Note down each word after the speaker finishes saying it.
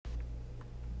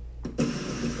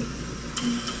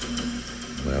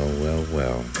Well, well,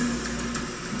 well.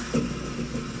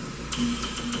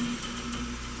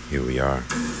 Here we are.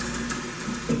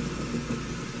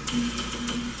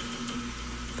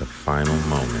 The final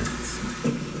moments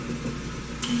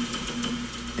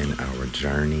in our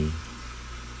journey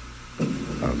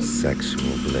of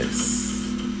sexual bliss.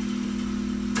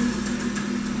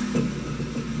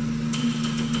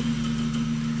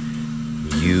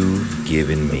 You've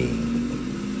given me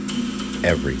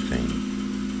everything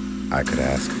I could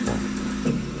ask for.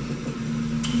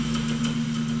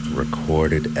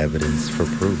 Recorded evidence for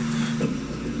proof.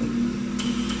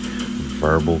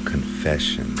 Verbal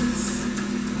confessions.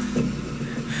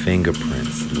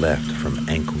 Fingerprints left from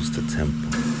ankles to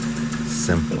temple.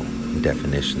 Simple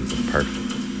definitions of perfect.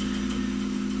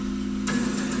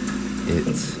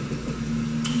 It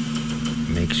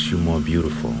makes you more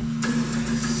beautiful.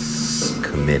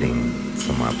 Committing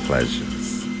to my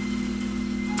pleasures.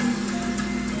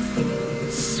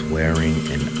 Swearing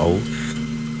an oath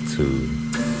to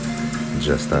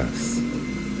just us.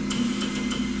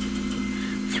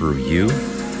 Through you,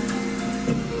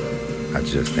 I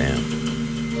just am.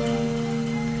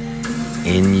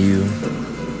 In you,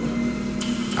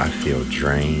 I feel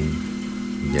drained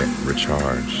yet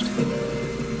recharged.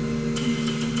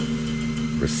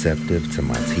 Receptive to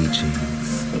my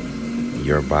teachings,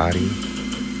 your body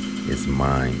is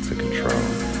mine to control.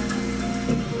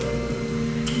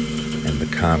 And the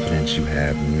confidence you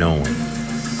have knowing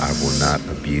I will not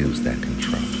abuse that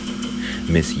control,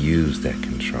 misuse that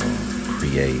control,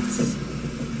 creates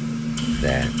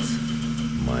that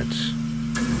much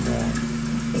more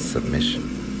submission.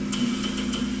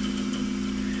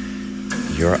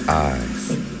 Your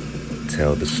eyes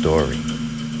tell the story.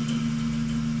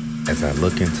 As I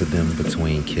look into them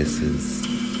between kisses,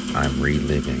 I'm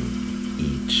reliving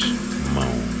each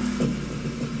moan,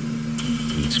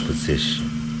 each position,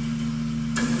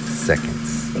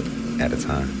 seconds at a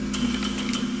time.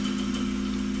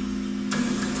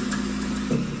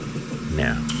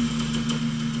 Now,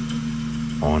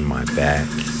 on my back,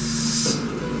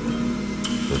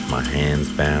 with my hands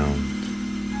bound,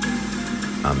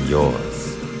 I'm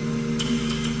yours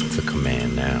to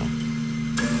command now.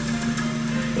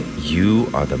 You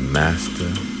are the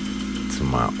master to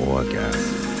my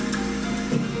orgasm.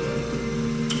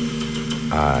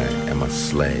 I am a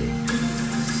slave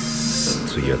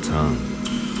to your tongue.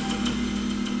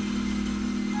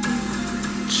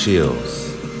 Chills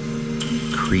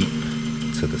creep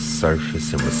to the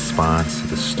surface in response to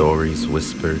the stories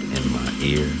whispered in my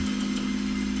ear.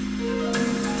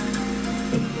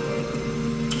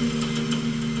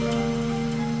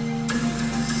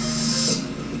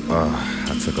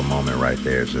 I took a moment right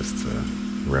there just to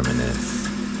reminisce.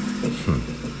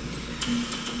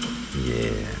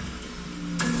 Yeah.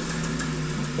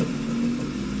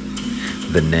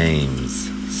 The names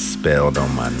spelled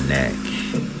on my neck.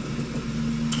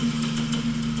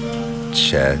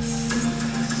 Chest.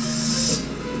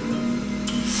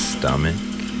 Stomach.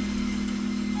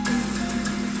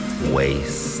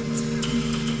 Waist.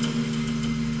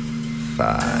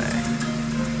 Thigh.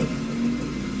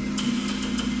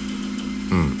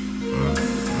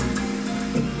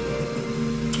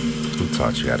 Who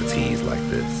taught you how to tease like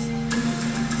this?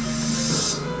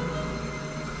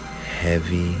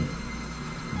 Heavy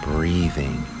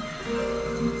breathing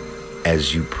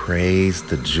as you praise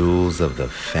the jewels of the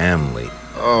family.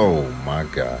 Oh my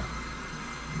God.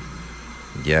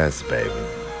 Yes, baby.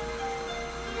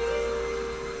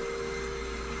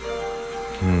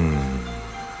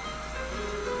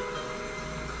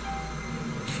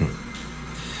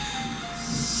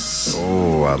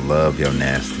 Oh, I love your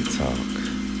nasty talk.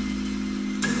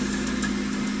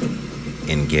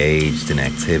 Engaged in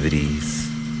activities,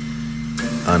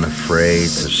 unafraid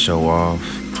to show off,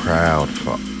 proud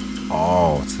for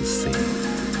all to see.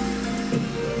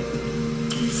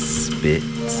 Spit,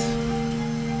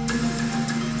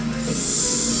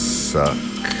 suck,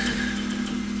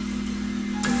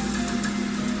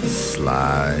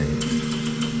 slide,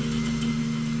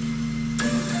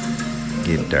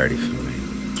 get dirty for me.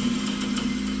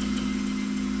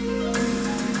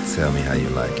 Tell me how you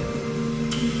like it.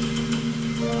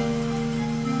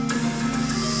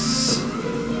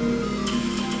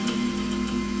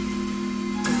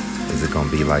 Is it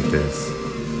gonna be like this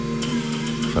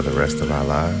for the rest of our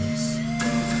lives?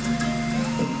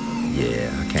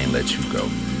 Yeah, I can't let you go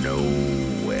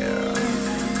nowhere.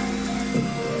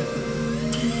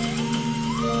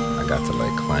 I got to lay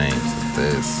claim to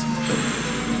this.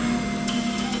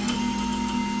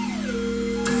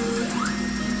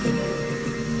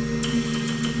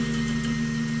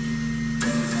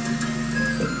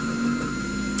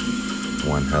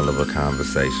 One hell of a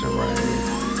conversation right here.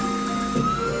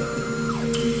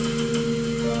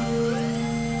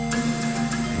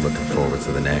 Looking forward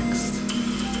to the next.